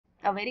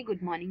A very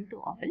good morning to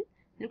all.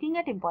 Looking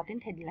at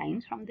important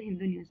headlines from the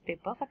Hindu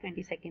newspaper for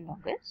 22nd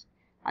August.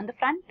 On the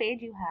front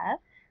page you have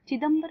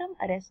Chidambaram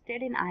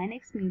arrested in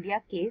INX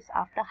media case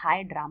after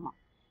high drama.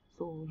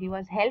 So he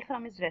was held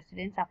from his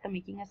residence after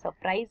making a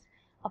surprise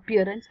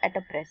appearance at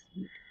a press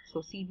meet. So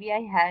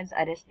CBI has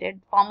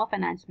arrested former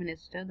finance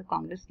minister, the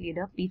Congress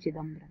leader P.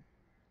 Chidambaram.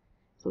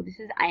 So this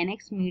is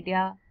INX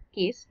media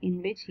case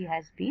in which he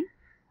has been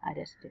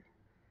arrested.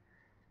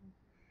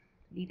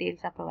 Details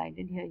are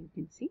provided here, you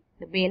can see.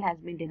 The bail has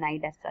been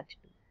denied as such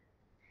too.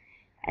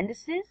 And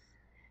this is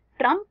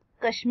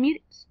Kashmir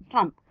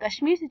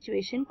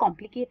situation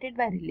complicated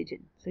by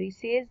religion. So he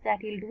says that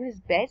he'll do his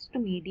best to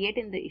mediate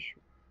in the issue.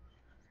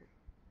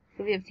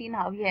 So we have seen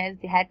how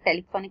they had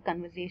telephonic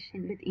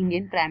conversation with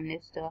Indian Prime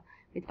Minister,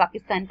 with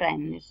Pakistan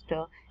Prime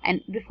Minister,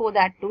 and before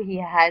that too he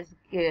has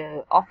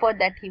offered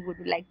that he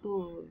would like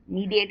to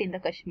mediate in the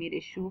Kashmir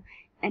issue,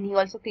 and he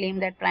also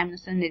claimed that Prime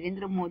Minister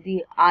Narendra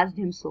Modi asked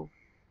him so.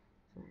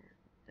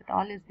 That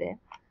all is there.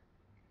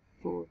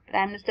 So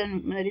Prime Minister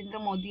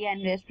Narendra Modi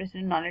and US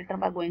President Donald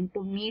Trump are going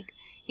to meet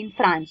in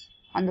France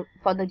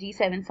for the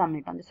G7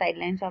 summit. On the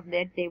sidelines of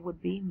that, they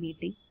would be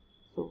meeting.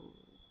 So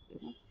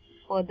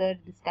further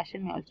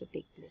discussion may also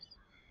take place.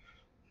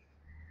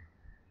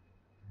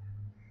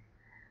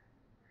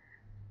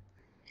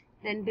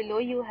 Then below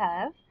you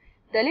have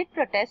Dalit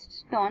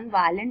protests turn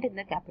violent in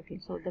the capital.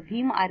 So the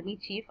Bhim army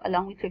chief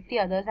along with 50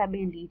 others have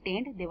been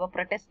detained. They were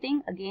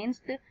protesting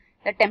against the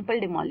temple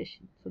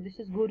demolition. So this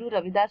is Guru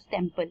Ravidas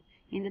temple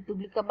in the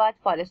Tughlakabad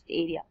forest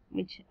area,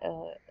 which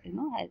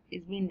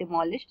is being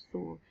demolished.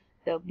 So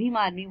the Bhim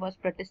army was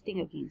protesting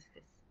against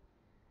this.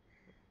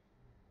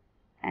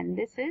 And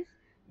this is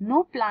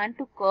no plan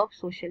to curb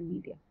social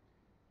media.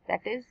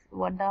 That is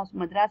what the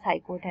Madras High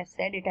Court has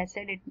said. It has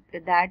said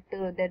that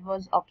it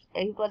was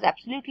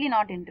absolutely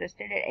not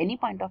interested at any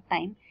point of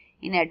time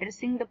in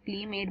addressing the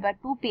plea made by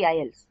two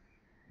PILs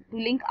to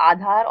link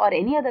Aadhaar or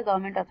any other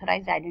government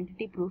authorized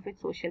identity proof with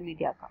social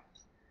media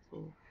accounts.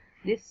 So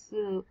this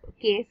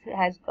case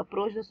has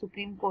approached the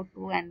Supreme Court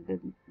too, and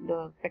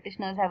the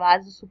petitioners have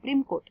asked the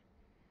Supreme Court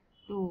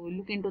to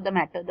look into the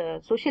matter.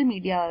 The social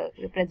media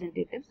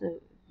representatives,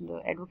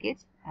 the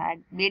advocates,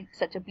 had made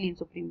such a plea in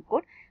Supreme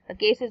Court. The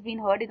case has been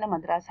heard in the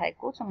Madras High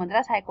Court. So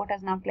Madras High Court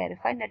has now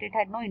clarified that it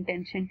had no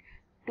intention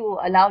to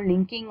allow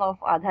linking of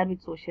Aadhaar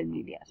with social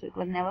media. So it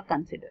was never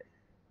considered.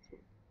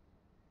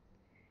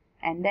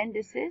 And then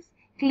this is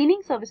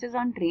cleaning services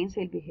on trains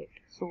will be hit.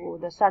 So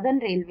the Southern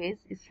Railways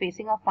is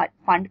facing a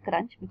fund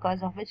crunch,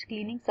 because of which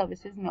cleaning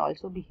services may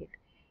also be hit.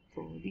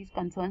 So these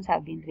concerns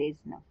have been raised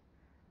now.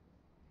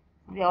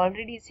 We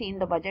already seen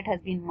the budget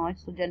has been merged.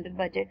 So general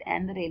budget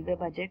and the railway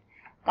budget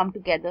come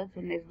together.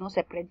 So there is no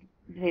separate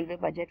railway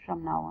budget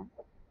from now on.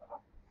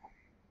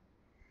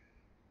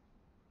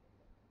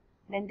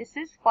 Then this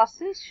is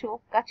fossils show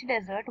Kutch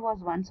desert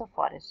was once a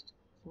forest.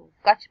 So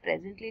Kutch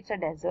presently it's a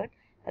desert.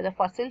 The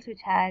fossils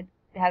which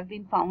have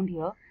been found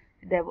here,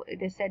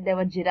 it is said there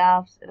were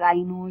giraffes,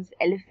 rhinos,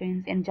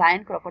 elephants and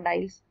giant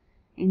crocodiles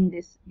in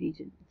this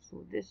region.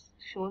 So this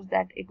shows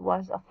that it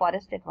was a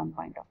forest at one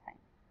point of time.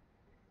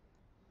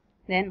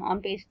 Then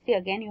on page 3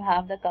 again you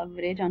have the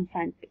coverage on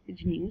front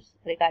page news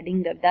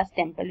regarding Ravidas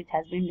temple, which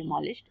has been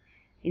demolished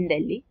in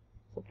Delhi.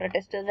 So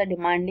protesters are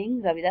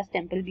demanding Ravidas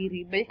temple be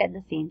rebuilt at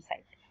the same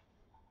site.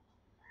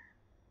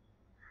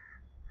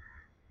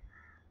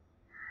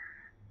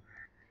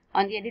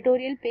 On the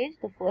editorial page,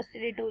 the first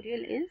editorial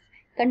is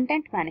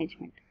content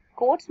management.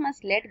 Courts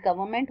must let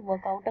government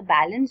work out a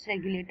balanced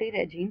regulatory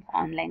regime for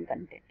online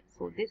content.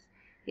 So this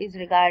is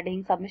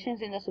regarding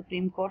submissions in the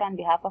Supreme Court on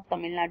behalf of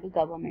Tamil Nadu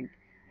government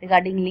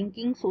regarding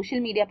linking social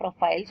media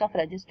profiles of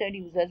registered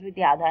users with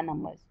the Aadhaar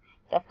numbers.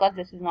 So of course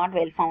this is not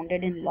well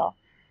founded in law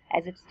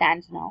as it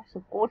stands now.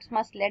 So courts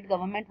must let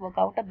government work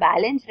out a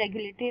balanced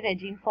regulatory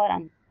regime for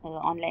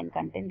online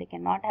content. They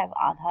cannot have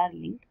Aadhaar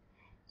linked.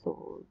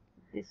 So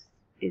this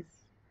is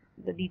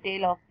the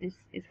detail of this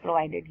is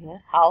provided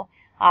here. How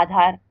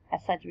Aadhaar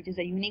as such, which is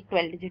a unique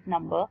 12-digit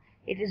number,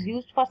 it is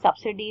used for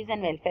subsidies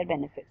and welfare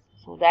benefits.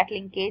 So that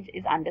linkage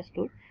is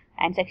understood.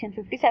 And section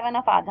 57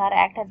 of Aadhaar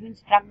Act has been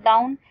struck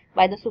down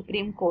by the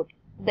Supreme Court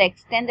to the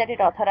extent that it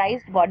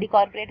authorized body,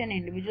 corporate and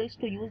individuals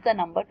to use the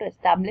number to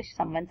establish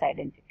someone's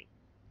identity.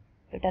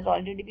 So it has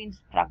already been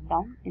struck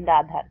down in the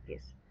Aadhaar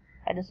case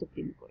by the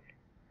Supreme Court.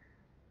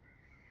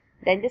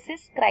 Then this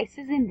is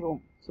crisis in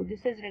Rome. So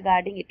this is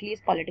regarding Italy's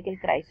political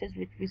crisis,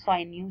 which we saw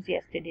in news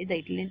yesterday.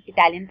 The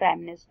Italian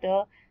Prime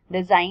Minister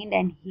resigned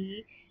and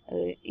he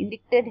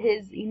indicted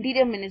his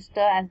interior minister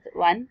as the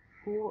one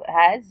who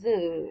has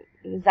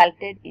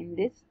resulted in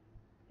this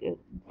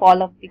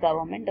fall of the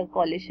government. The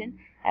coalition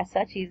as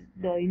such is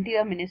the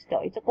interior minister.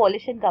 It's a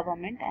coalition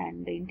government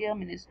and the interior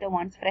minister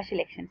wants fresh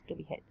elections to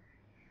be held.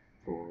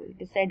 So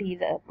it is said he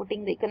is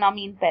putting the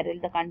economy in peril,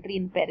 the country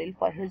in peril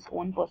for his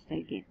own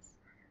personal gains.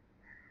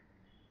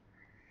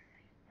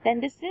 Then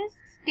this is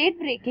state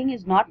breaking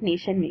is not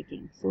nation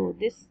making. So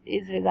this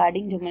is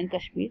regarding Jammu and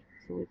Kashmir.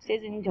 So it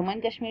says in Jammu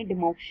and Kashmir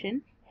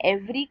demotion,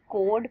 every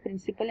code,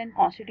 principle and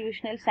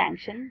constitutional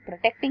sanction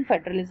protecting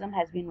federalism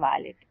has been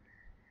violated.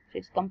 So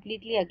it's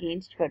completely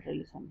against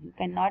federalism. You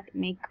cannot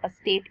make a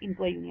state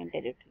into a union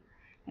territory.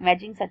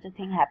 Imagine such a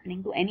thing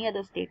happening to any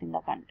other state in the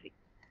country.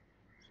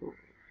 So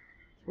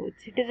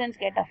its citizens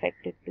get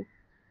affected too.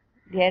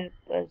 Their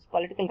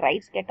political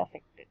rights get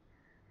affected.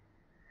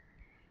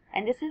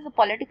 And this is a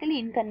politically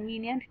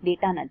inconvenient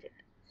data nugget.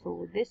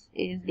 So this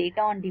is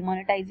data on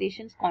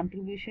demonetization's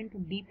contribution to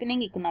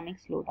deepening economic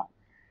slowdown.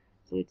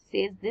 So it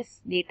says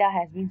this data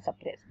has been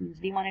suppressed. Means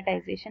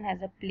demonetization has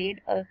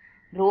played a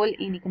role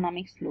in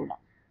economic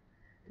slowdown.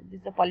 So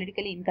this is a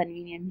politically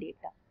inconvenient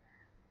data.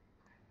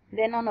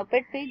 Then on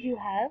op-ed page you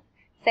have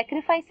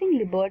sacrificing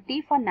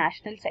liberty for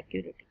national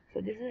security. So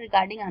this is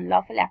regarding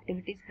Unlawful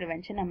Activities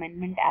Prevention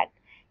Amendment Act.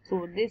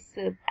 So this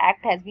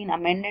act has been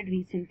amended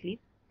recently.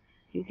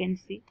 You can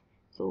see.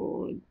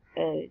 So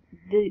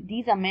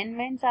these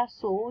amendments are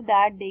so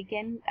that they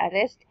can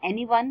arrest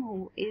anyone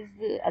who is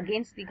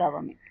against the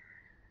government.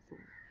 So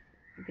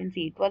you can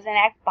see it was an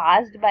act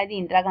passed by the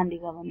Indira Gandhi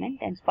government,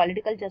 and its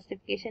political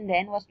justification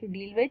then was to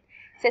deal with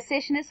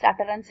secessionist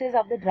utterances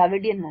of the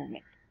Dravidian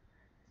movement.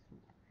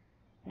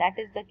 That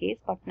is the case,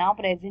 but now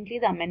presently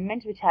the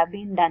amendments which have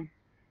been done,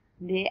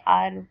 they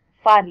are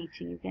far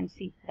reaching. You can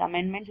see the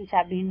amendments which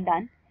have been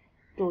done.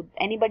 So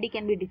anybody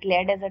can be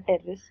declared as a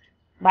terrorist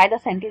by the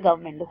central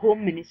government, the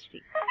Home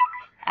Ministry,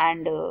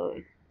 and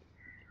the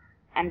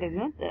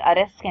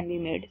arrests can be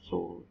made.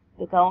 So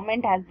the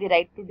government has the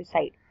right to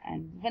decide,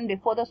 and even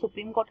before the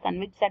Supreme Court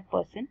convicts that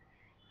person,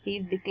 he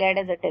is declared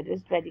as a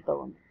terrorist by the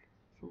government.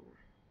 So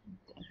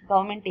the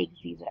government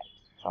takes these rights.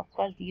 So of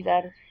course these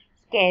are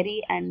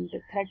scary and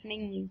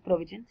threatening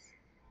provisions.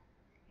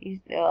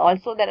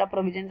 Also there are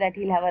provisions that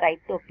he'll have a right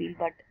to appeal,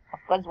 but of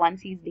course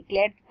once he is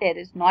declared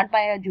terrorist, not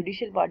by a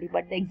judicial body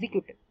but the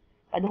executive,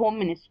 by the Home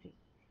Ministry.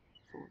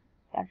 So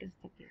that is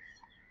the case.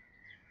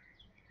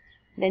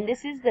 Then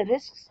this is the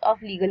risks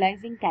of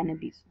legalizing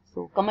cannabis.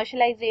 So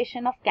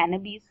commercialization of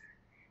cannabis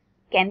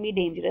can be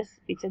dangerous.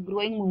 It's a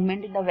growing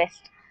movement in the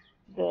West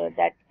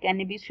that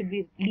cannabis should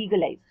be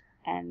legalized,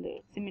 and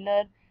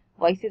similar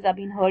voices are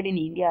being heard in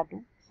India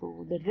too.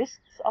 So the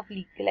risks of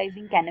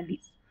legalizing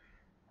cannabis.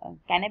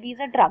 Cannabis is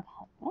a drug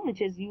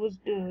which is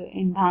used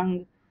in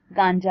bhang,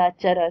 ganja,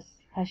 charas,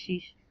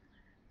 hashish.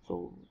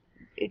 So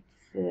it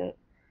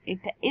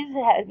is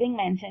having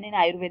mentioned in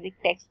Ayurvedic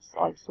texts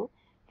also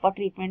for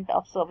treatment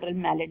of several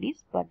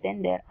maladies, but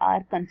then there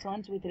are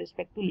concerns with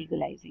respect to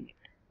legalizing it.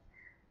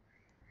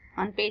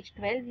 On page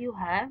 12 you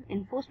have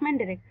Enforcement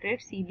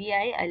Directorate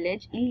CBI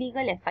allege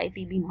illegal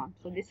FIPB norms.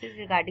 So this is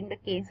regarding the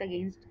case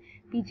against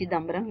P.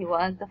 Chidambaram. He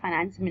was the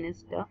finance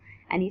minister,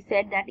 and he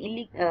said that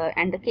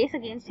and the case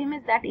against him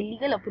is that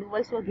illegal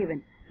approvals were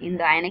given in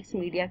the INX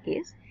media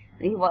case.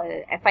 He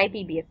was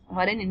FIPB,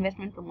 Foreign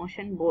Investment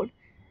Promotion Board.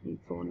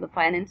 So the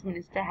finance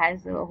minister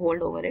has a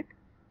hold over it.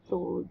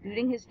 So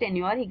during his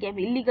tenure he gave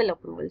illegal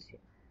approvals here,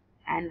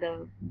 and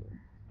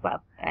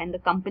the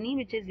company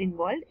which is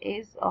involved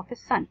is of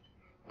his son,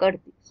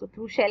 Khatri. So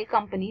through shell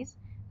companies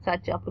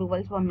such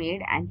approvals were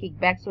made and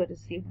kickbacks were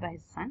received by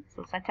his son.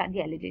 So such are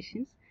the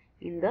allegations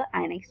in the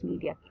INX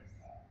media case.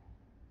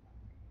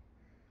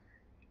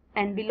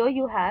 And below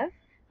you have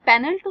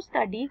panel to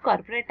study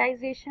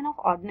corporatization of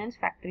Ordnance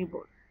Factory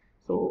Board.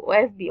 So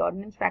OFB,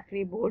 Ordnance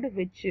Factory Board,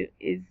 which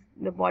is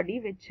the body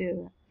which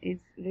is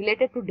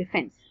related to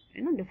defense,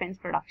 defense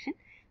production.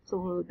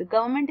 So the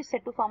government is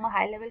set to form a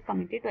high-level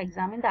committee to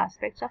examine the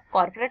aspects of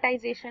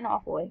corporatization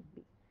of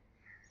OFB.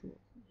 So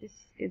this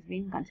is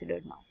being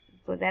considered now.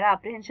 So there are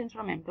apprehensions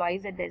from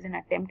employees that there is an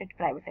attempt at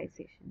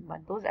privatization,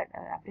 but those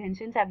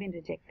apprehensions have been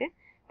rejected.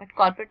 But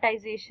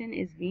corporatization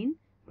is being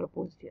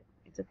proposed here.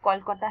 It's a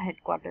Kolkata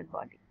headquartered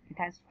body. It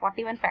has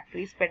 41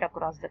 factories spread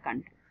across the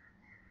country.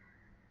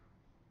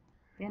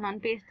 Then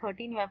on page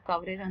 13 you have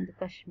coverage on the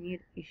Kashmir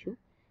issue.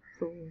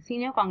 So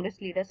senior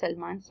Congress leader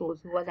Salman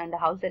Soz, who was under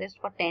house arrest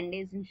for 10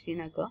 days in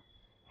Srinagar,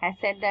 has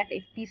said that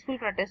if peaceful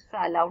protests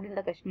are allowed in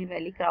the Kashmir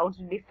Valley, crowds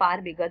will be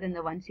far bigger than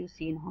the ones you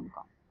see in Hong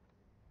Kong.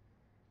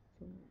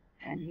 So,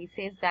 and he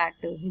says that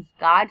his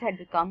guards had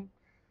become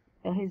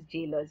his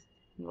jailers.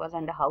 He was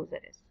under house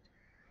arrest.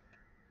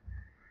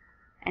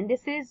 And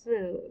this is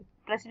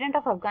President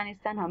of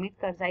Afghanistan Hamid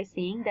Karzai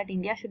saying that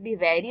India should be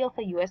wary of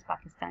a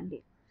US-Pakistan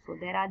deal. So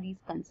there are these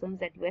concerns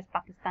that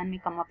US-Pakistan may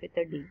come up with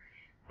a deal.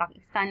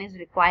 Pakistan is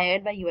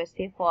required by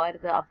USA for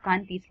the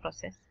Afghan peace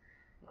process,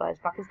 because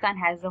Pakistan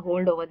has a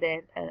hold over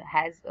there,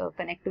 has a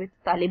connect with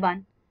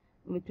Taliban,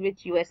 with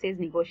which USA is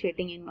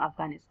negotiating in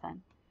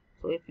Afghanistan.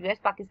 So if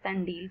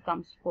US-Pakistan deal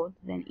comes forth,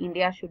 then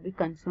India should be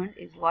concerned,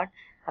 is what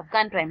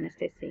Afghan Prime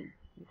Minister is saying.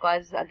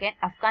 Because again,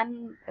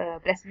 Afghan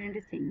President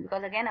is saying,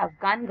 because again,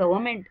 Afghan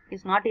government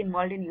is not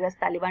involved in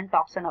US-Taliban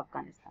talks on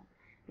Afghanistan,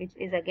 which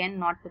is again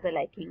not to the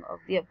liking of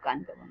the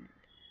Afghan government.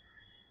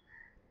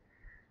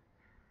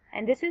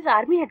 And this is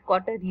Army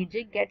Headquarters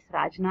rejig gets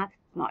Rajnath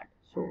nod.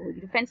 So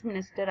the Defense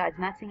Minister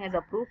Rajnath Singh has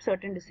approved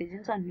certain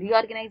decisions on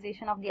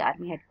reorganization of the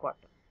Army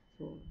Headquarters.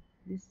 So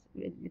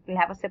it will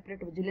have a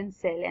separate vigilance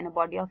cell and a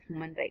body of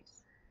human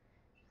rights.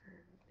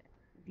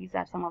 So these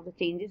are some of the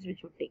changes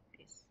which would take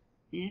place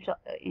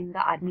in the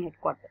Army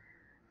Headquarters.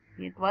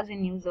 It was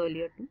in news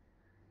earlier too.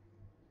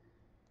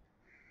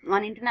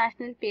 On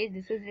international page,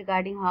 this is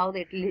regarding how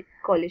the Italy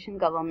coalition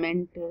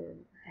government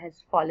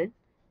has fallen.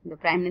 The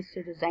Prime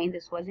Minister resigned.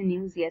 This was in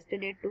news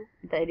yesterday too.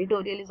 The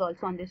editorial is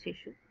also on this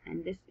issue,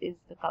 and this is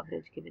the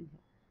coverage given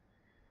here.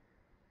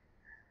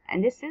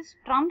 And this is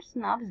Trump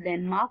snubs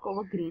Denmark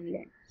over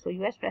Greenland. So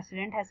US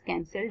President has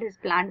cancelled his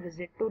planned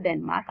visit to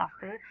Denmark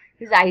after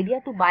his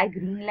idea to buy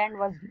Greenland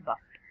was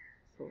rebuffed.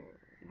 So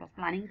he was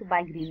planning to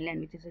buy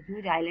Greenland, which is a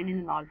huge island in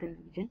the northern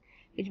region,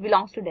 which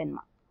belongs to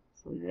Denmark.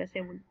 So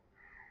USA would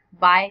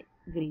buy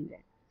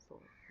Greenland. So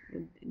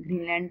the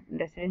Greenland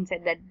resident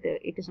said that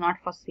it is not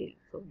for sale.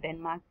 So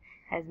Denmark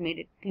has made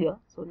it clear.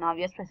 So now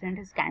US President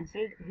has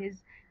cancelled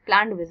his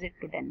planned visit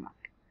to Denmark.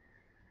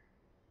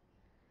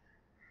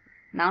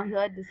 Now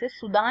here this is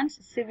Sudan's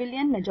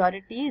civilian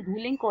majority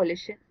ruling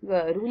coalition,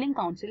 ruling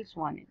council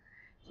sworn in.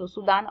 So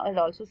Sudan has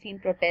also seen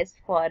protests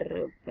for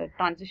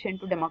transition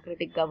to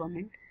democratic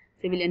government,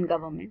 civilian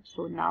government.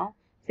 So now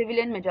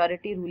civilian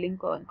majority ruling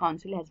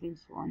council has been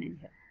sworn in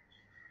here.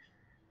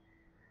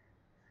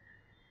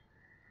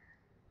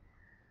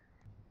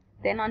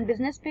 Then on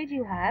business page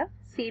you have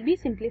SEBI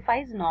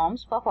simplifies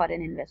norms for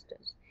foreign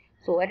investors.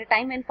 So at a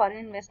time when foreign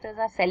investors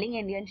are selling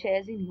Indian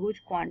shares in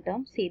huge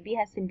quantum, SEBI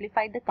has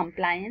simplified the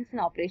compliance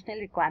and operational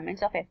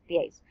requirements of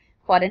FPIs,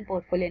 foreign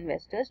portfolio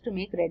investors, to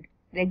make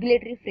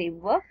regulatory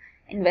framework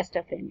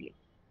investor friendly.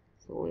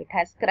 So it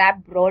has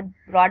scrapped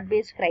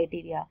broad-based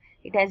criteria.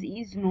 It has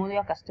eased know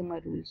your customer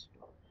rules.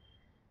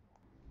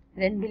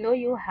 Then below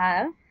you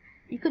have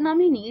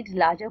economy needs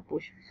larger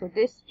push. So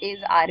this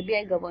is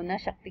RBI Governor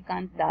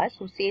Shaktikant Das,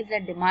 who says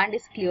that demand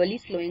is clearly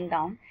slowing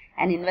down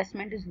and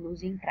investment is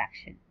losing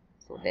traction.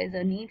 So there is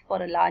a need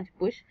for a large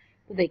push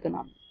to the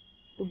economy,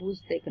 to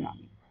boost the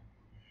economy.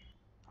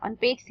 On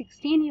page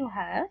 16 you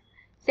have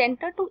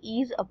Center to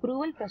ease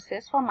approval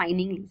process for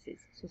mining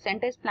leases. So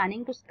Center is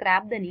planning to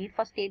scrap the need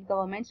for state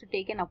governments to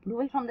take an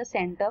approval from the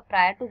Center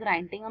prior to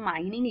granting a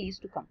mining lease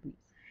to companies.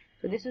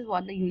 So this is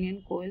what the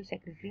Union Coal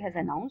Secretary has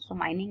announced. So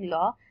mining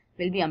law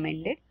will be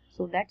amended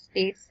so that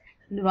states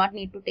do not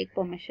need to take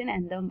permission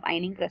and the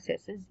mining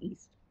process is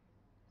eased.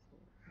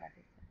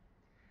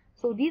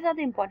 So these are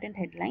the important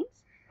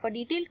headlines. For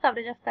detailed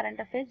coverage of current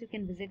affairs, you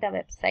can visit our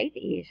website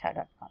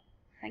aashah.com.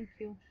 Thank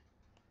you.